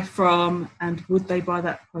buy from and would they buy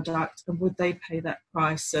that product and would they pay that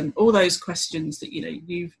price, and all those questions that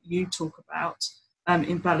you talk about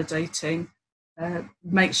in validating.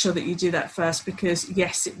 Make sure that you do that first, because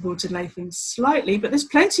yes, it will delay things slightly, but there's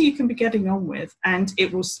plenty you can be getting on with, and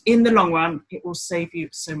it will, in the long run, it will save you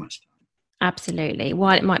so much time. Absolutely.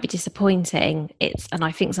 While it might be disappointing, and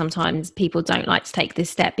I think sometimes people don't like to take this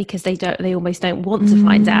step because they almost don't want to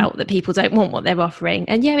find out that people don't want what they're offering.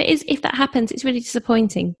 And it is, if that happens, it's really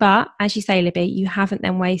disappointing. But as you say, Libby, you haven't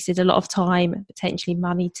then wasted a lot of time, potentially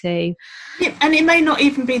money too. Yeah, and it may not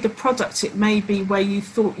even be the product. It may be where you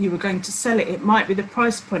thought you were going to sell it. It might be the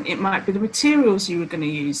price point. It might be the materials you were going to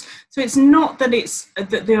use. So it's not that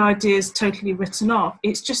that the idea is totally written off.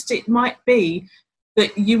 It's just, it might be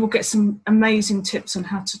that you will get some amazing tips on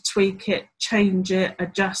how to tweak it, change it,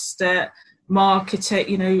 adjust it, market it,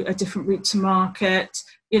 a different route to market.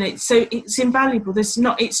 So it's invaluable. It's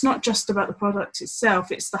not just about the product itself.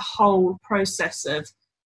 It's the whole process of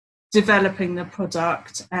developing the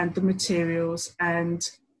product and the materials and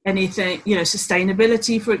anything,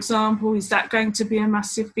 sustainability, for example. Is that going to be a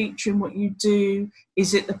massive feature in what you do?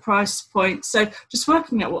 Is it the price point? So just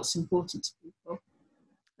working out what's important to people.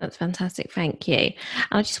 That's fantastic. Thank you. And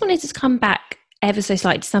I just wanted to come back ever so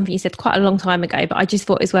slightly to something you said quite a long time ago, but I just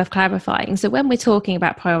thought it was worth clarifying. So when we're talking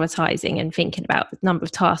about prioritising and thinking about the number of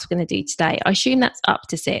tasks we're going to do today, I assume that's up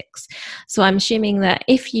to 6. So I'm assuming that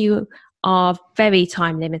if you are very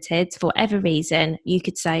time limited for whatever reason, you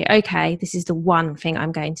could say, okay, this is the one thing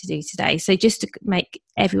I'm going to do today. So just to make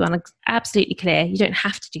everyone absolutely clear, you don't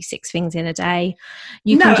have to do 6 things in a day.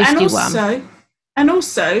 You can just do one. And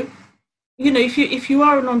also, if you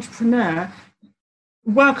are an entrepreneur,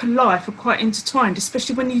 work and life are quite intertwined,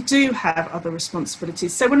 especially when you do have other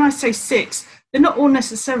responsibilities. So when I say 6, they're not all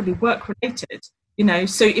necessarily work related,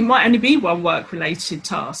 so it might only be one work related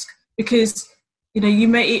task, because,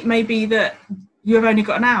 it may be that you've only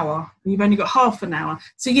got an hour, you've only got half an hour.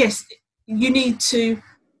 So yes, you need to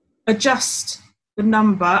adjust the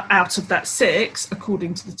number out of that 6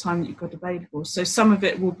 according to the time that you've got available. So some of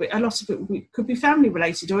it will be, a lot of it could be family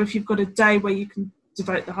related, or if you've got a day where you can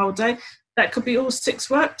devote the whole day, that could be all 6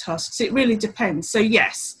 work tasks. It really depends. So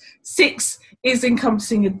yes, 6 is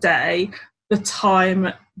encompassing a day. The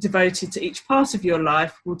time devoted to each part of your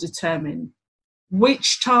life will determine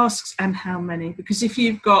which tasks and how many, because if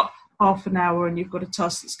you've got half an hour and you've got a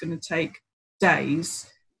task that's going to take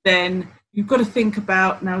days, then you've got to think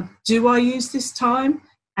about, now, do I use this time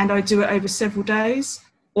and I do it over several days,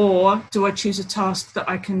 or do I choose a task that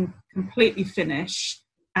I can completely finish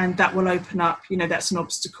and that will open up, that's an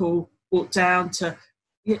obstacle brought down to,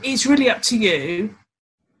 it's really up to you.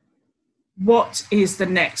 What is the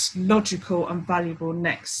next logical and valuable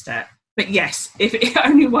next step? But yes, if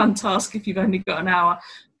only one task, if you've only got an hour,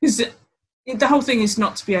 because the whole thing is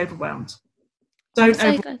not to be overwhelmed. Don't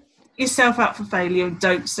yourself up for failure, and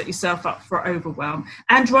don't set yourself up for overwhelm,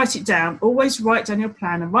 and write it down. Always write down your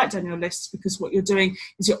plan and write down your lists, because what you're doing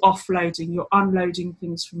is you're offloading, you're unloading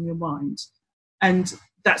things from your mind. And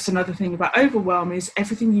that's another thing about overwhelm, is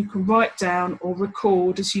everything you can write down or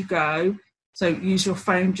record as you go. So use your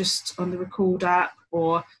phone just on the record app,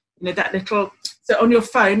 or that little So on your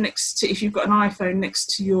phone, if you've got an iPhone,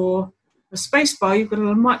 next to your space bar, you've got a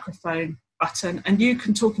little microphone button, and you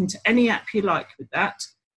can talk into any app you like with that.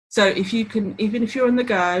 So if you can, even if you're on the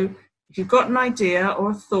go, if you've got an idea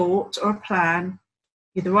or a thought or a plan,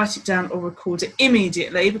 either write it down or record it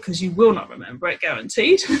immediately, because you will not remember it,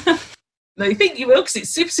 guaranteed. No, you think you will, because it's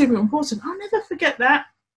super, super important. I'll never forget that.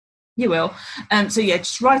 You will. So yeah,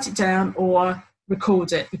 just write it down or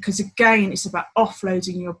record it, because again, it's about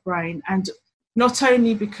offloading your brain, and not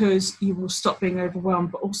only because you will stop being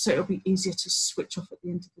overwhelmed, but also it'll be easier to switch off at the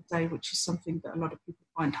end of the day, which is something that a lot of people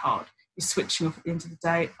find hard, is switching off at the end of the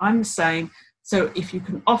day. I'm the same. So if you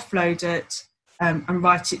can offload it and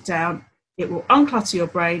write it down, it will unclutter your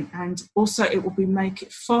brain, and also it will make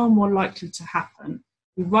it far more likely to happen.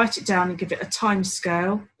 You write it down and give it a time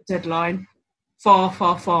scale, a deadline, far,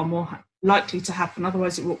 far, far more likely to happen.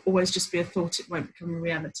 Otherwise, it will always just be a thought. It won't become a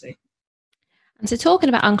reality. And so, talking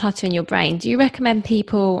about uncluttering your brain, do you recommend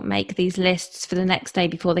people make these lists for the next day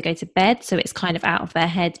before they go to bed, so it's kind of out of their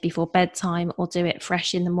head before bedtime, or do it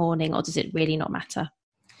fresh in the morning, or does it really not matter?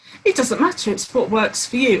 It doesn't matter. It's what works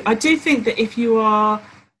for you. I do think that if you are,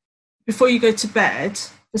 before you go to bed,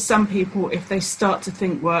 for some people, if they start to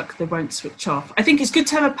think work, they won't switch off. I think it's good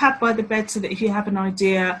to have a pad by the bed, so that if you have an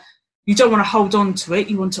idea, you don't want to hold on to it,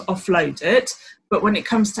 you want to offload it. But when it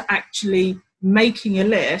comes to actually making a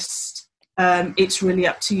list, it's really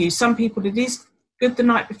up to you. Some people, it is good the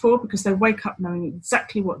night before, because they wake up knowing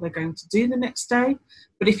exactly what they're going to do the next day.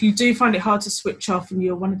 But if you do find it hard to switch off, and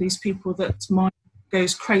you're one of these people that mind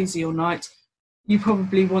goes crazy all night, you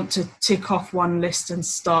probably want to tick off one list and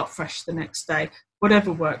start fresh the next day.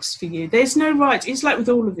 Whatever works for you. There's no right. It's like with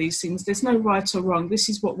all of these things, there's no right or wrong. This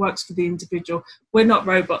is what works for the individual. We're not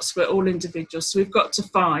robots, we're all individuals. So we've got to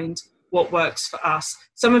find what works for us.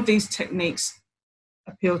 Some of these techniques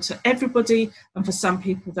appeal to everybody, and for some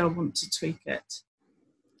people, they'll want to tweak it.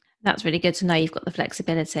 That's really good to know you've got the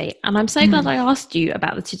flexibility. And I'm so glad I asked you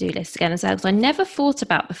about the to-do list again as well, because I never thought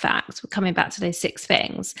about the fact, coming back to those 6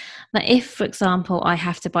 things, that if, for example, I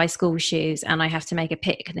have to buy school shoes, and I have to make a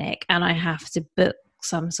picnic, and I have to book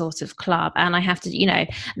some sort of club, and I have to,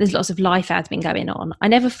 there's lots of life admin going on. I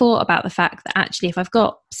never thought about the fact that actually, if I've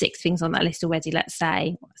got 6 things on that list already, let's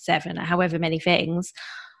say 7 or however many things,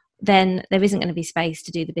 then there isn't going to be space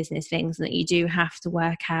to do the business things, and that you do have to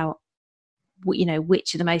work out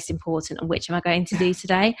which are the most important and which am I going to do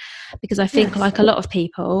today. Because I think, like a lot of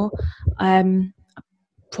people,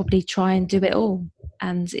 probably try and do it all,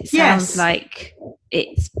 and it sounds like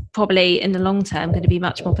it's probably in the long term going to be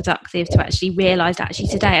much more productive to actually realise that actually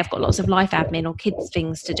today I've got lots of life admin or kids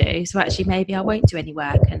things to do, so actually maybe I won't do any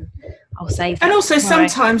work and I'll save that. And also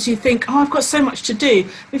sometimes you think, I've got so much to do.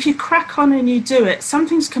 If you crack on and you do it, some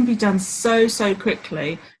things can be done so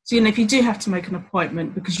quickly. So, if you do have to make an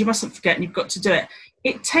appointment, because you mustn't forget and you've got to do it,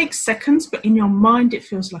 it takes seconds, but in your mind it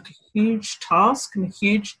feels like a huge task and a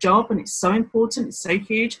huge job, and it's so important, it's so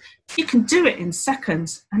huge. You can do it in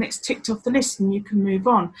seconds and it's ticked off the list and you can move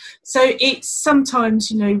on. So it's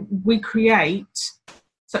sometimes, we create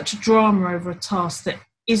such a drama over a task that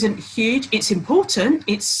isn't huge. It's important,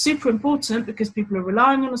 it's super important, because people are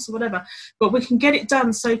relying on us or whatever, but we can get it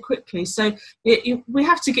done so quickly. So we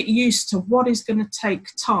have to get used to what is going to take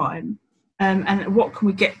time, and what can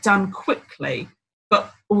we get done quickly,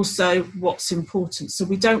 but also what's important. So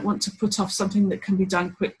we don't want to put off something that can be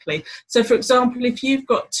done quickly. So for example, if you've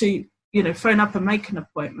got to phone up and make an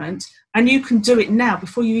appointment, and you can do it now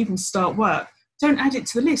before you even start work, don't add it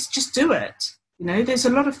to the list, just do it. There's a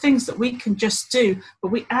lot of things that we can just do, but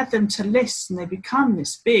we add them to lists and they become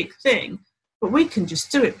this big thing. But we can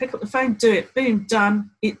just do it, pick up the phone, do it, boom, done.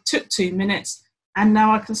 It took 2 minutes, and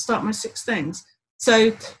now I can start my 6 things.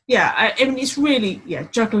 So, it's really,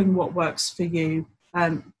 juggling what works for you,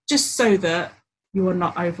 just so that you are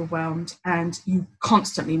not overwhelmed and you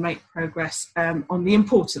constantly make progress on the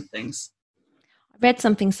important things. Read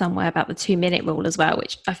something somewhere about the 2-minute rule as well,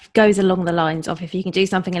 which goes along the lines of, if you can do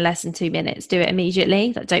something in less than 2 minutes, do it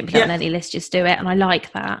immediately. Don't put it on any list, just do it. And I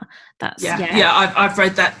like that. I've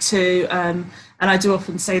read that too, and I do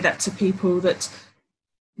often say that to people, that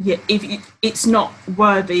if it's not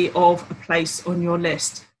worthy of a place on your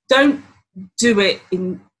list, don't do it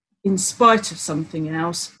in spite of something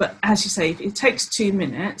else. But as you say, if it takes 2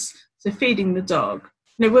 minutes, so feeding the dog,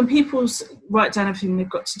 when people write down everything they've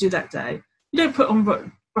got to do that day, you don't put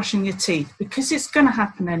on brushing your teeth, because it's going to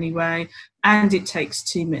happen anyway, and it takes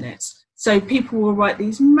 2 minutes. So people will write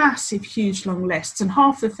these massive, huge, long lists, and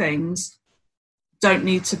half the things don't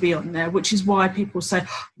need to be on there, which is why people say,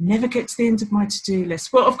 never get to the end of my to-do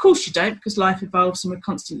list. Well, of course you don't, because life evolves and we're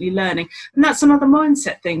constantly learning. And that's another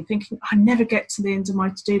mindset thing, thinking, I never get to the end of my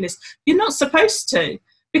to-do list. You're not supposed to,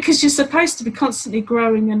 because you're supposed to be constantly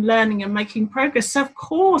growing and learning and making progress. So of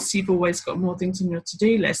course you've always got more things on your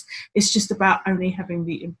to-do list. It's just about only having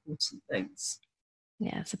the important things.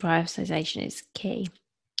 Yeah, so prioritization is key.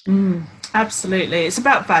 Absolutely. It's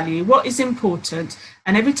about value. What is important?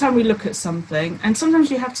 And every time we look at something, and sometimes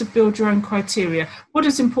you have to build your own criteria. What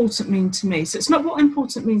does important mean to me? So it's not what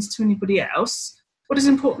important means to anybody else. What does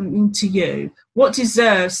important mean to you? What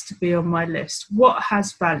deserves to be on my list? What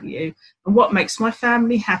has value? And what makes my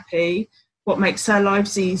family happy? What makes our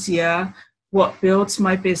lives easier? What builds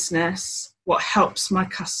my business? What helps my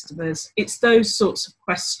customers? It's those sorts of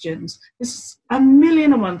questions. There's a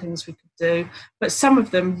million and one things we could do, but some of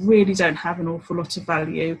them really don't have an awful lot of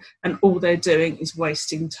value, and all they're doing is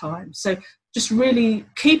wasting time. So just really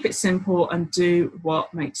keep it simple and do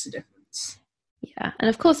what makes a difference. Yeah, and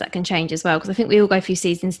of course that can change as well, because I think we all go through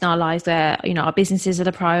seasons in our lives where, you know, our businesses are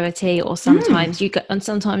the priority, or sometimes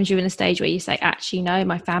sometimes you're in a stage where you say, actually, no,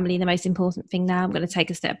 my family, the most important thing now, I'm going to take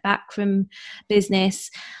a step back from business.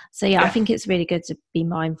 So yeah, I think it's really good to be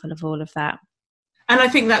mindful of all of that. And I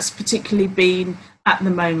think that's particularly been at the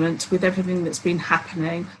moment with everything that's been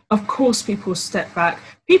happening. Of course, people step back.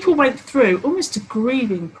 People went through almost a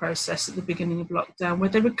grieving process at the beginning of lockdown, where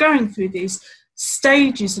they were going through these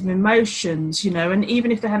stages of emotions, you know, and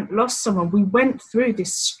even if they hadn't lost someone, we went through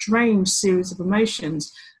this strange series of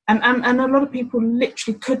emotions. And a lot of people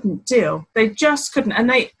literally couldn't deal. They just couldn't. And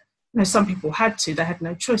they, you know, some people had to. They had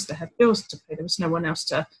no choice. They had bills to pay. There was no one else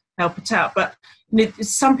to help it out. But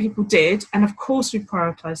some people did. And of course, we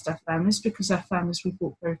prioritised our families, because our families we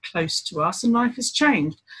brought very close to us, and life has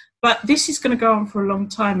changed. But this is going to go on for a long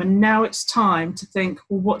time. And now it's time to think,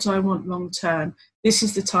 well, what do I want long term? This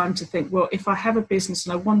is the time to think, well, if I have a business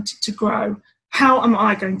and I want it to grow, how am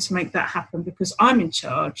I going to make that happen? Because I'm in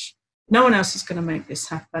charge. No one else is going to make this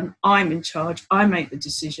happen. I'm in charge. I make the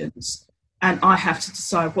decisions, and I have to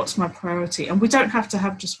decide what's my priority. And we don't have to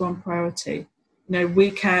have just one priority. You know,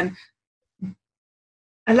 we can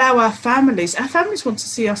allow our families want to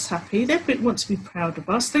see us happy. They want to be proud of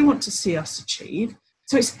us. They want to see us achieve.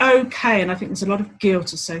 So it's okay. And I think there's a lot of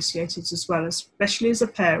guilt associated as well, especially as a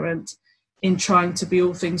parent, in trying to be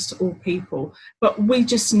all things to all people. But we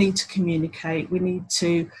just need to communicate. We need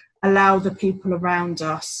to allow the people around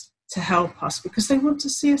us to help us, because they want to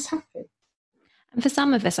see us happy. And for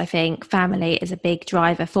some of us, I think family is a big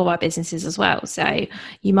driver for our businesses as well. So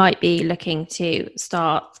you might be looking to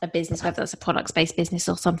start a business, whether that's a products-based business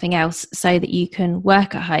or something else, so that you can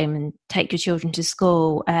work at home and take your children to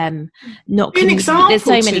school. Not be an example. There's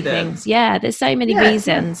so many things. Yeah, there's so many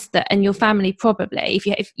reasons that, and your family probably,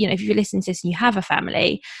 if you listen to this and you have a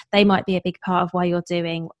family, they might be a big part of why you're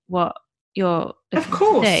doing what you're looking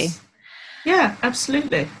to do. Yeah,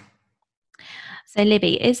 absolutely. So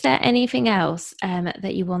Libby, is there anything else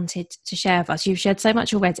that you wanted to share with us? You've shared so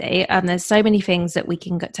much already. There's so many things that we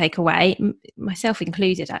can take away, myself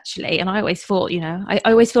included, actually. And I always thought, you know, I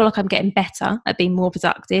always feel like I'm getting better at being more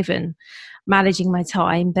productive and managing my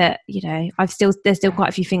time. But, you know, there's still quite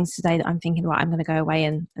a few things today that I'm thinking, right, I'm going to go away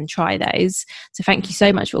and try those. So thank you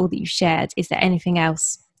so much for all that you've shared. Is there anything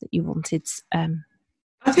else that you wanted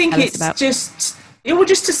I think it's just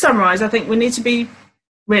to summarise, I think we need to be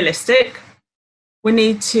realistic. We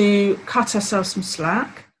need to cut ourselves some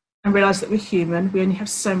slack and realise that we're human. We only have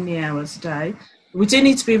so many hours a day. We do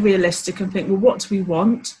need to be realistic and think, well, what do we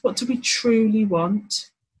want? What do we truly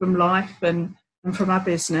want from life and from our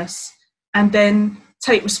business? And then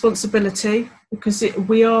take responsibility, because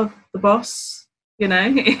we are the boss, you know,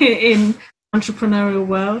 in entrepreneurial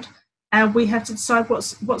world. And we have to decide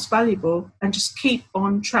what's valuable and just keep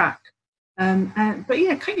on track. But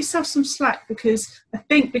yeah, cut yourself some slack, because I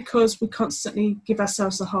think because we constantly give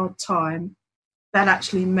ourselves a hard time, that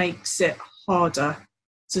actually makes it harder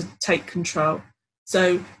to take control.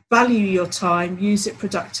 So value your time, use it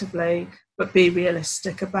productively, but be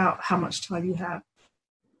realistic about how much time you have.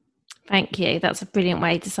 Thank you. That's a brilliant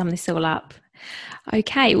way to sum this all up.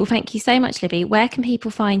 Okay, well, thank you so much, Libby. Where can people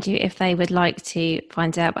find you if they would like to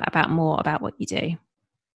find out more about what you do?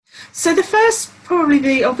 So probably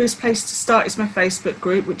the obvious place to start is my Facebook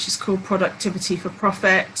group, which is called Productivity for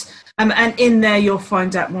Profit. And in there, you'll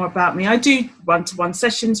find out more about me. I do one-to-one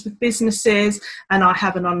sessions with businesses, and I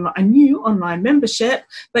have a new online membership,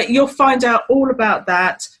 but you'll find out all about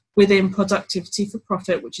that within Productivity for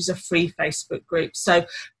Profit, which is a free Facebook group. So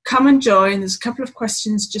come and join. There's a couple of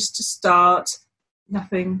questions just to start.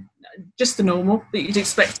 Nothing, just the normal that you'd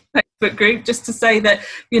expect Facebook group, just to say that,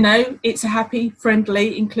 it's a happy,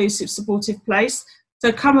 friendly, inclusive, supportive place.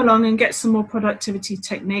 So come along and get some more productivity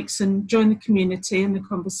techniques and join the community and the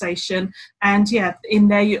conversation. And in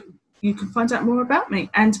there you can find out more about me.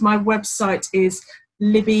 And my website is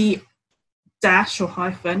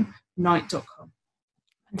libby-knight.com.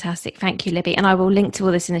 Fantastic. Thank you, Libby. And I will link to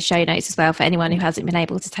all this in the show notes as well for anyone who hasn't been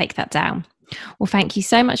able to take that down. Well, thank you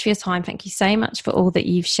so much for your time. Thank you so much for all that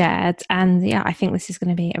you've shared. And I think this is going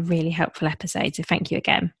to be a really helpful episode. So thank you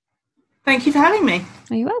again. Thank you for having me.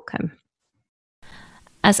 Oh, you're welcome.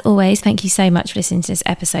 As always, thank you so much for listening to this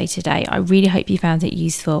episode today. I really hope you found it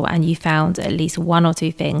useful and you found at least one or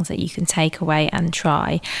two things that you can take away and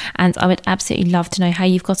try. And I would absolutely love to know how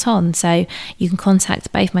you've got on. So you can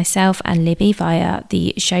contact both myself and Libby via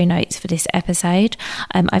the show notes for this episode.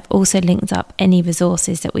 I've also linked up any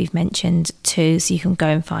resources that we've mentioned too, so you can go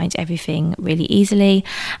and find everything really easily.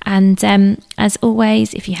 And as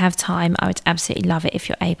always, if you have time, I would absolutely love it if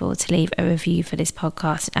you're able to leave a review for this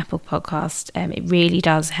podcast, an Apple Podcast. It really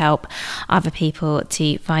does help other people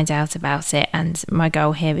to find out about it, and my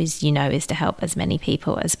goal here is to help as many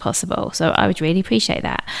people as possible, so I would really appreciate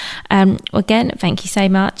that. Again, thank you so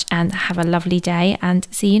much and have a lovely day, and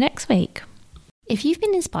see you next week. If you've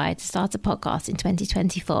been inspired to start a podcast in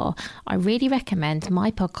 2024, I really recommend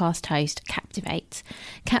my podcast host, Captivate.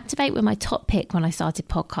 Captivate were my top pick when I started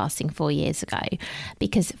podcasting 4 years ago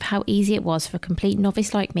because of how easy it was for a complete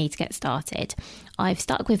novice like me to get started. I've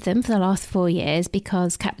stuck with them for the last 4 years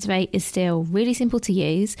because Captivate is still really simple to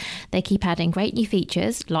use. They keep adding great new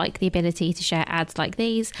features like the ability to share ads like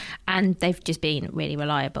these, and they've just been really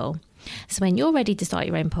reliable. So when you're ready to start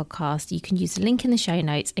your own podcast, you can use the link in the show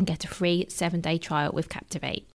notes and get a free 7-day trial with Captivate.